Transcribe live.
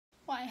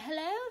Why,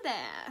 hello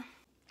there.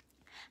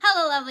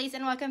 Hello, lovelies,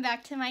 and welcome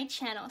back to my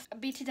channel.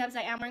 BT Dubs,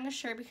 I am wearing a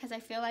shirt because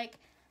I feel like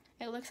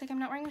it looks like I'm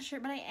not wearing a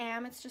shirt, but I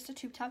am. It's just a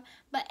tube top.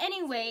 But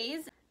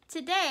anyways,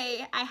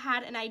 today I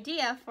had an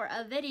idea for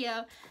a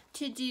video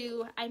to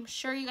do, I'm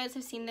sure you guys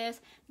have seen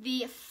this,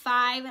 the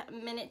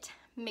 5-minute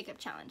makeup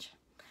challenge.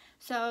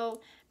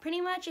 So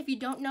pretty much, if you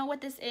don't know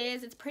what this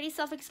is, it's pretty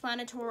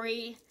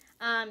self-explanatory.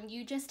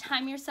 You just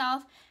time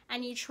yourself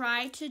and you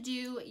try to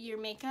do your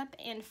makeup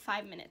in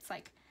 5 minutes,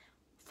 like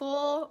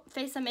full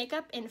face of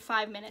makeup in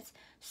 5 minutes.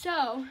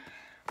 So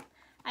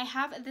I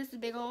have this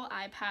big old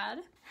iPad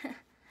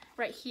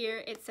right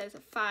here. It says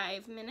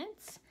 5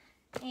 minutes,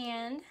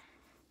 and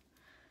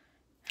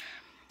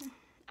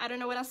I don't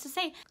know what else to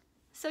say.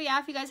 So yeah,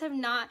 if you guys have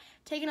not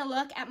taken a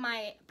look at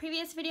my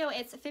previous video,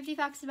 it's 50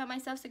 facts about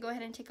myself, so go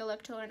ahead and take a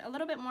look to learn a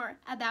little bit more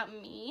about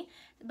me.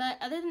 But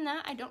other than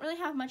that, I don't really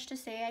have much to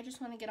say. I just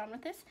want to get on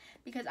with this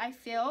because I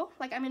feel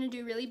like I'm going to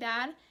do really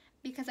bad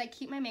because I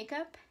keep my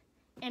makeup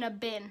in a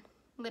bin,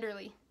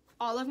 literally.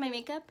 All of my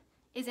makeup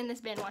is in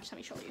this bin. Watch, let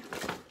me show you.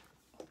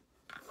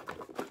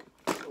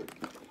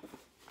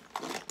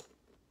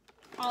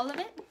 All of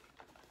it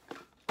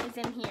is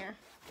in here.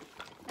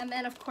 And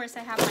then, of course,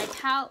 I have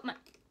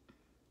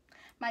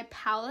my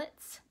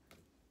palettes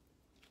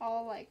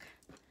all like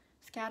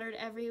scattered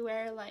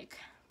everywhere, like,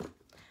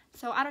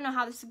 so I don't know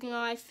how this is gonna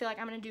go. I feel like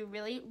I'm gonna do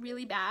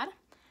really bad,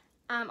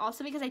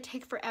 also because I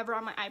take forever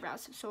on my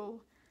eyebrows. So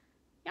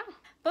yeah,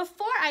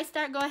 before I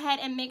start, go ahead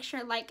and make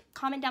sure, like,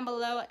 comment down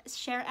below,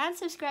 share and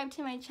subscribe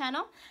to my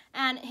channel,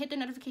 and hit the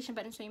notification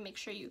button so you make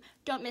sure you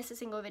don't miss a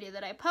single video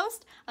that I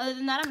post. Other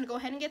than that, I'm gonna go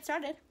ahead and get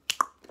started.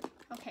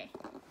 Okay,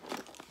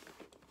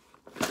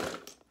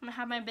 I'm gonna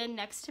have my bin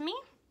next to me,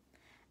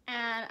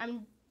 and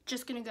I'm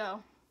just gonna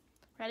go.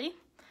 Ready?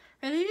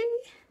 Ready?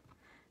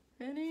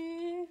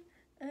 Ready?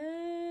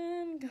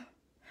 And go.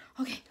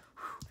 Okay.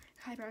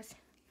 Eyebrows.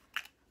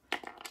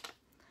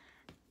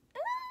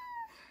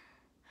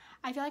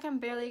 I feel like I'm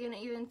barely gonna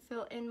even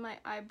fill in my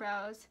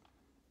eyebrows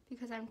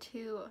because I'm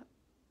too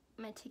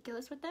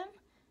meticulous with them.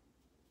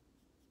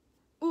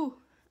 Ooh,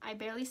 I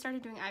barely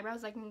started doing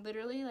eyebrows, like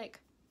literally, like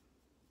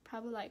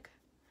probably like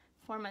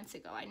 4 months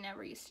ago. I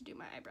never used to do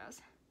my eyebrows.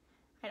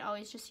 I'd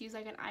always just use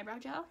like an eyebrow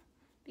gel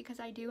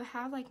because I do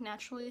have like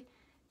naturally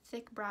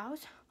thick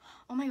brows.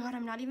 Oh my god,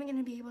 I'm not even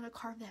gonna be able to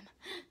carve them.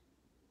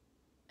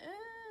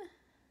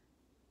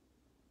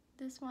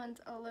 This one's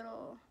a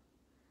little,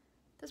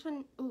 this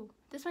one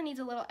needs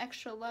a little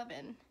extra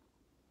loving.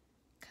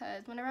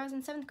 Cause whenever I was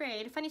in 7th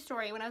grade, funny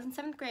story, when I was in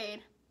 7th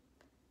grade,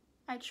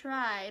 I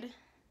tried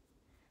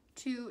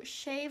to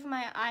shave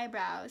my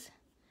eyebrows.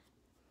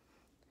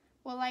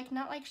 Well, like,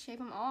 not like shave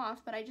them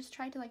off, but I just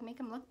tried to like make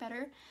them look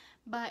better,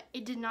 but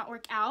it did not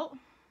work out.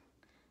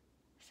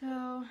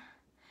 So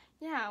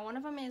yeah, one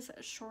of them is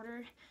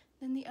shorter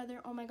than the other.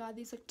 Oh my god,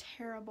 these look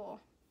terrible.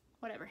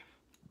 Whatever.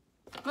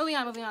 Moving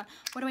on.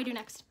 What do I do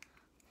next?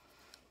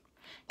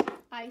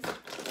 Eyes.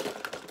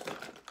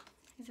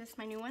 Is this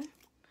my new one?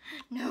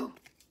 No.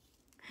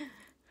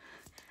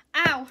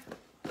 Ow.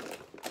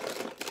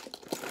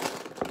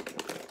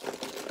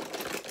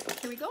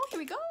 Here we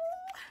go.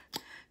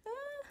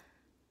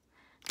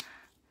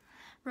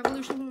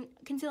 Revolution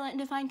Concealer and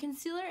Define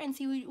Concealer and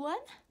Seaweed 1.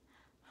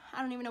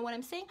 I don't even know what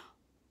I'm saying.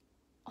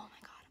 Oh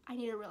my god, I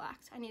need to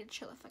relax. I need to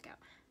chill the fuck out.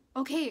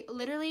 Okay,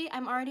 literally,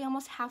 I'm already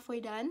almost halfway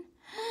done.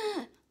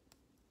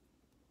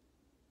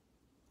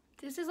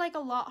 This is like a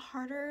lot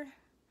harder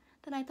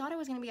than I thought it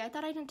was gonna be. I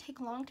thought I didn't take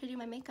long to do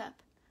my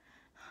makeup.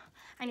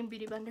 I need a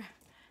beauty blender.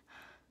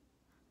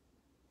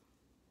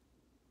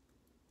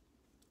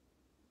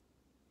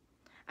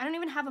 I don't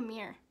even have a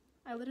mirror.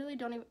 I literally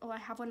don't even, oh, I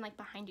have one like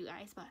behind you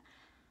guys, but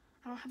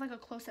I don't have like a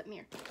close-up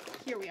mirror.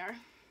 Here we are.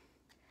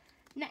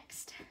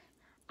 Next,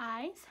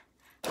 eyes.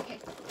 Okay.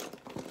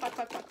 Fuck.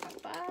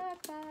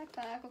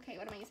 Okay,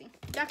 what am I using?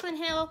 Jaclyn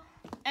Hill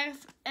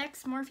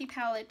X Morphe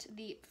palette,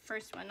 the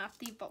first one, not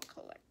the bulk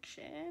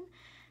collection.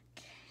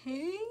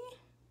 Okay.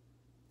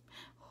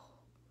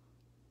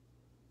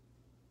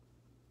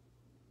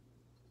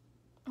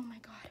 Oh my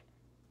god.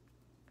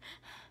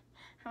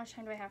 How much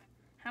time do I have?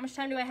 How much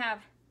time do I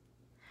have?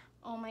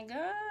 Oh my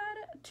god.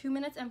 2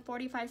 minutes and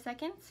 45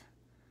 seconds.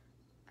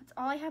 That's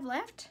all I have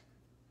left?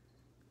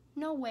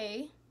 No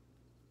way.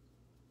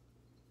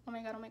 Oh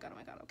my god,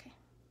 okay.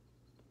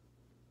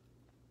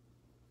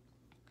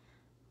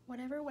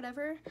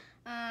 Whatever.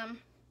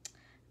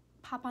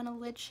 Pop on a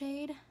lid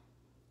shade.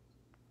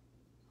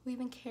 Who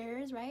even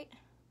cares, right?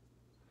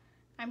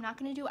 I'm not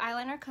gonna do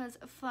eyeliner because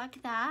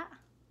fuck that.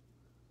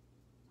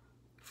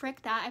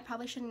 Frick that, I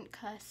probably shouldn't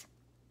cuss.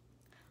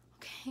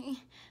 Okay.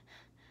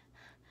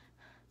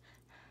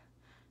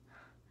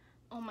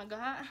 Oh my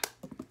god.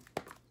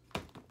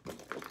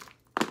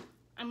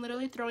 I'm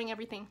literally throwing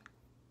everything.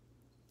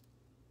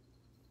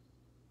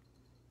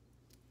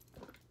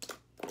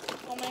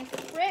 Oh my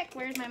frick,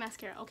 where's my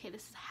mascara? Okay,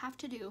 this is have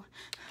to do.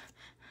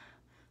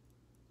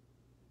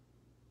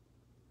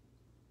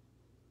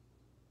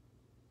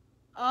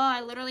 Oh,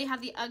 I literally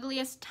have the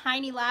ugliest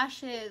tiny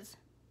lashes.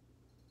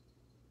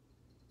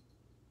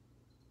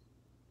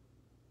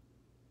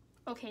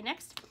 Okay,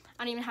 next.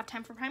 I don't even have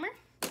time for primer.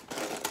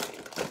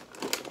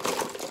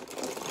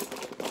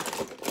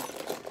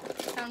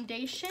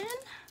 Foundation.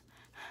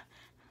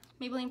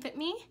 Maybelline Fit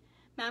Me.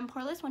 Matte and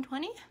Poreless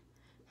 120.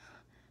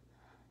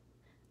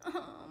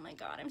 Oh my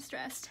god, I'm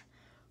stressed.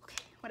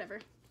 Okay,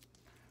 whatever.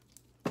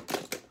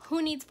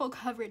 Who needs full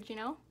coverage, you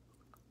know?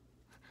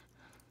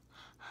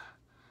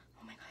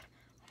 Oh my god,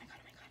 oh my god,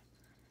 oh my god.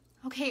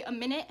 Okay, a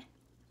minute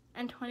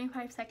and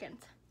 25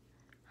 seconds.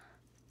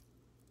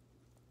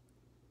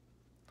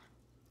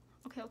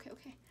 Okay, okay,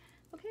 okay.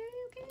 Okay,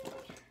 okay.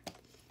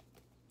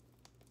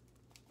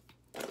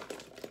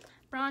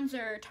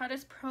 Bronzer,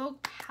 Tarte Pro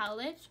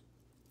Palette.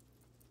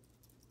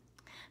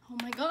 Oh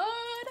my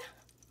god.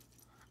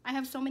 I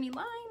have so many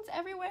lines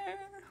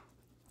everywhere.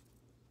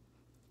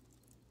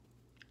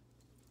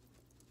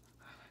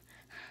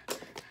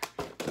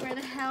 Where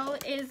the hell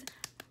is...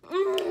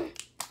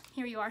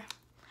 Here you are.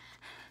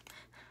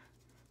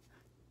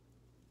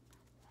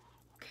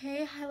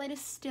 Okay, highlight is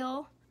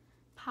still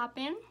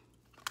popping.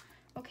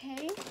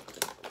 Okay.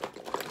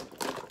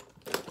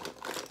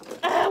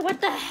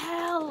 What the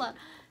hell?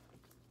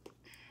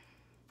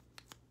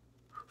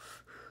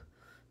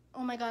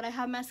 Oh my god, I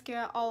have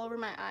mascara all over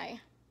my eye.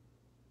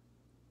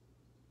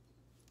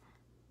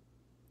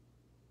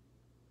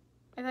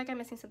 I feel like I'm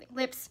missing something.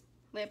 Lips.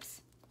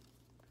 Lips.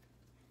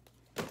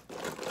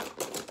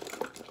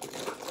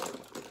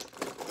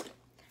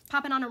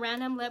 Popping on a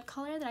random lip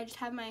color that I just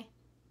have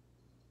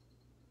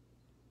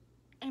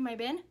in my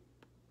bin.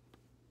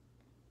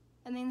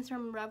 And then it's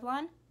from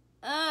Revlon.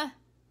 Oh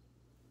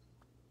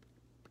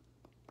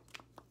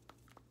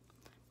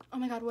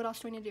my god, what else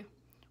do I need to do?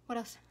 What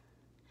else?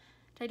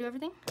 Did I do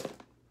everything?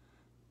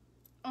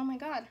 Oh my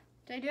god,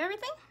 did I do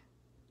everything?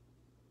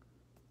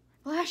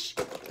 Blush.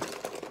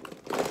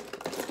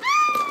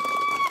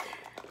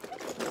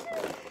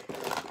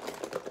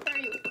 Where are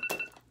you?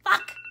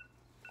 Fuck!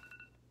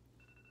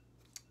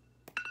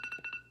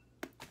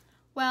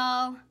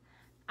 Well,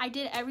 I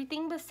did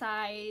everything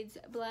besides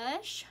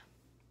blush.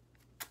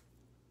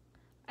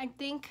 I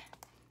think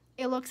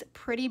it looks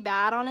pretty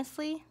bad,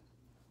 honestly.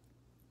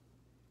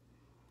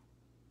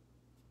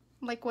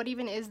 Like, what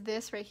even is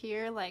this right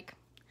here? Like,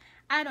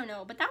 I don't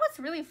know, but that was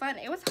really fun.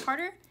 It was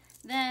harder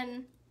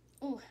than,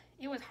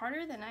 it was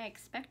harder than I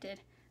expected.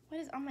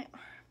 What is on my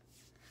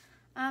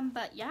arm?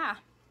 But yeah,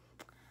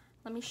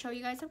 let me show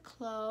you guys up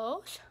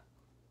close.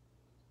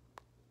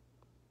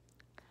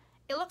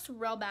 It looks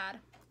real bad,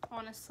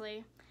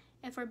 honestly,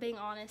 if we're being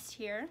honest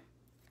here.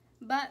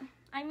 But,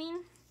 I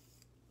mean,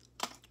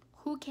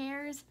 who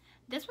cares?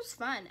 This was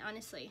fun,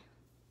 honestly,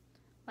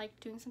 like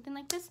doing something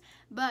like this.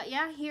 But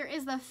yeah, here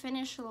is the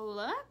finished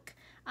look.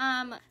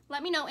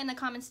 Let me know in the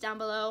comments down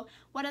below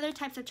what other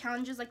types of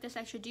challenges like this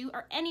I should do,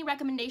 or any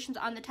recommendations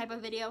on the type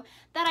of video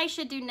that I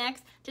should do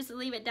next. Just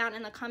leave it down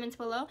in the comments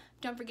below.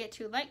 Don't forget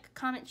to like,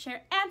 comment,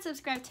 share, and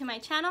subscribe to my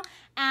channel,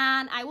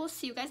 and I will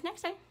see you guys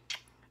next time.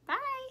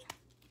 Bye.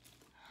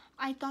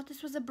 I thought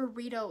this was a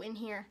burrito in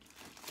here.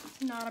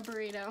 It's not a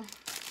burrito,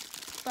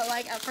 but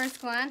like at first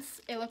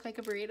glance it looked like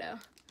a burrito.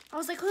 I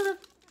was like, who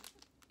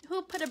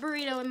put a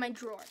burrito in my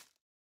drawer?